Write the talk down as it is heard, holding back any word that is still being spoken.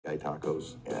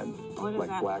tacos and What is like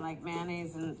that? black, Like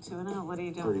mayonnaise and tuna? What are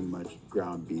you doing? pretty much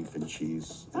ground beef and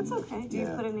cheese. That's and, okay. Do you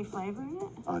put any flavor in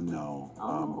it? No.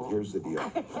 Oh. Here's the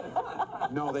deal.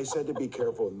 No, they said to be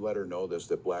careful and let her know this,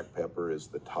 that black pepper is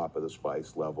the top of the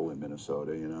spice level in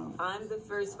Minnesota, you know. I'm the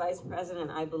first vice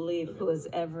president, I believe, who has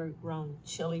ever grown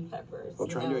chili peppers. Well,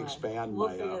 trying to expand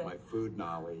we'll my food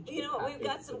knowledge. You know what? We've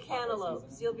got some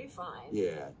cantaloupes. You'll be fine.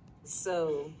 Yeah.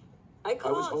 So, I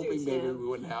called you, I was hoping Tim. maybe we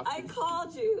wouldn't have to. I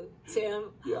called you, Tim.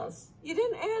 Yes. You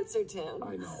didn't answer, Tim.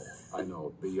 I know.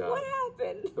 What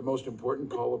happened? The most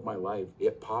important call of my life.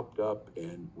 It popped up,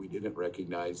 and we didn't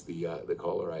recognize the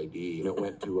caller ID, and it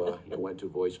went to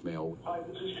voicemail. Hi,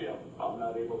 this is Jim. I'm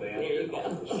not able to answer. There you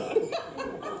go.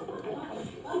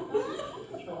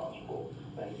 It's possible.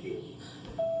 Thank you.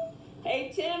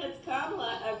 Hey, Tim, it's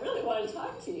Kamala. I really want to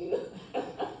talk to you.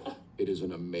 It is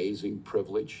an amazing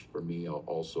privilege for me.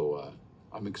 Also,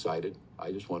 I'm excited.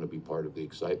 I just want to be part of the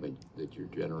excitement that you're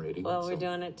generating. Well, we're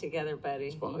doing it together, buddy.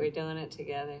 It's fun. We're doing it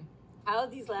together. How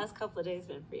have these last couple of days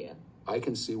been for you? I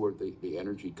can see where the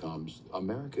energy comes.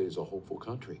 America is a hopeful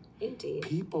country. Indeed.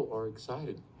 People are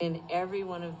excited. In every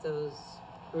one of those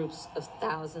groups of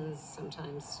thousands,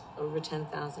 sometimes over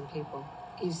 10,000 people,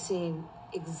 you've seen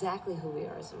exactly who we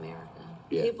are as America.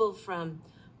 Yeah. People from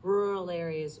rural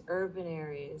areas, urban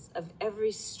areas, of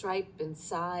every stripe and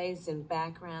size and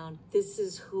background. This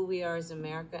is who we are as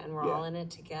America, and we're all in it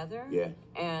together. Yeah.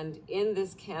 And in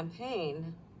this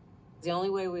campaign, the only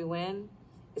way we win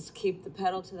is to keep the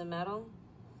pedal to the metal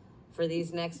for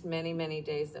these next many, many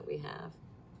days that we have.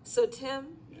 So,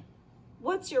 Tim,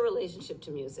 what's your relationship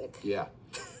to music? Yeah.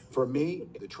 For me,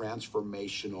 the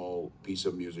transformational piece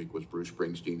of music was Bruce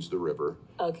Springsteen's The River,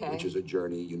 which is a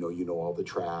journey. You know all the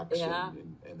tracks, and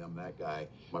I'm that guy.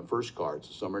 My first car, it's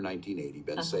the summer 1980,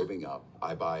 been saving up.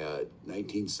 I buy a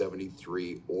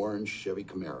 1973 orange Chevy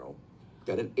Camaro,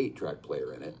 got an 8-track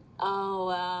player in it. Oh,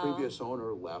 wow. Previous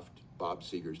owner left Bob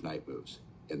Seger's Night Moves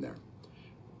in there.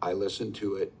 I listened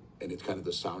to it, and it's kind of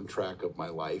the soundtrack of my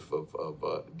life of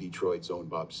Detroit's own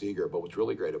Bob Seger. But what's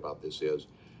really great about this is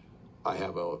I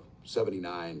have a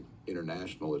 79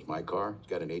 International as my car. It's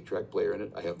got an 8-track player in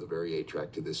it. I have the very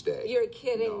 8-track to this day. You're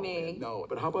kidding me. No,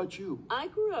 but how about you? I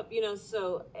grew up,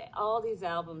 so all these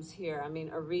albums here, I mean,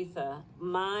 Aretha,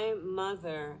 my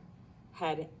mother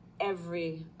had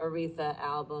every Aretha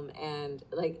album, and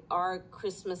like our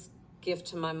Christmas gift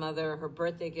to my mother, her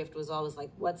birthday gift was always like,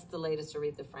 what's the latest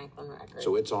Aretha Franklin record?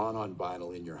 So it's on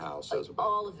vinyl in your house as a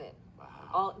all of it. Wow.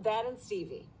 All that and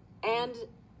Stevie. And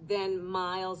then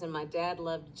Miles, and my dad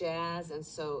loved jazz, and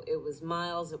so it was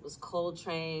Miles, it was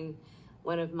Coltrane.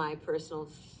 One of my personal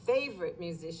favorite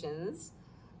musicians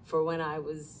for when I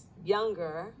was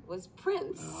younger was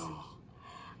Prince. Oh.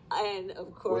 And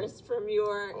of course from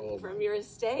your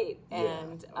estate.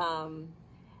 And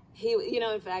he,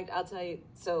 in fact, I'll tell you,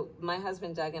 so my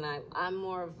husband Doug and I'm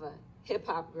more of a hip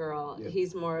hop girl. Yeah.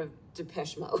 He's more of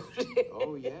Depeche Mode.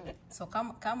 Oh, yeah. So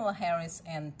Kamala Harris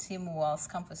and Tim Walz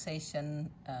conversation,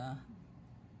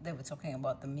 they were talking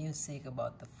about the music,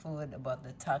 about the food, about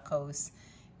the tacos,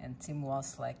 and Tim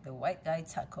Walz like the white guy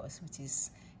tacos, which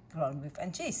is ground beef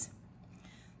and cheese.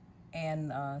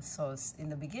 And so in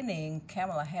the beginning,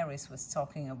 Kamala Harris was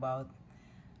talking about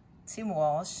Tim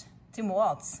Walz. I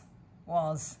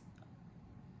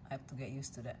have to get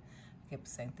used to that. I kept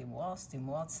saying Tim Walz,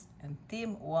 and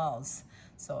Tim Walz.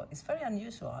 So it's very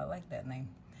unusual. I like that name.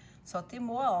 So Tim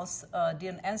Walz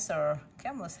didn't answer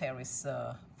Kamala Harris'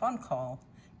 phone call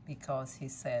because he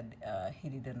said he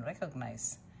didn't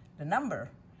recognize the number.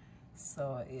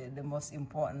 So the most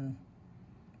important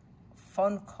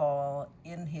phone call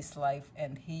in his life,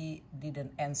 and he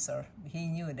didn't answer. He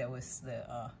knew there was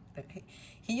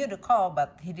he knew the call,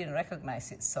 but he didn't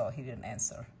recognize it, so he didn't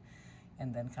answer.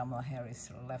 And then Kamala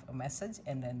Harris left a message,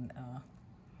 and then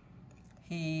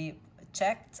he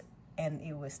checked, and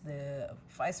it was the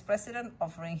vice president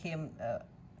offering him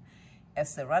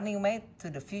as the running mate to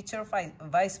the future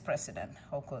vice president.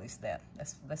 How cool is that?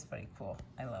 That's very cool.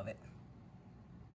 I love it.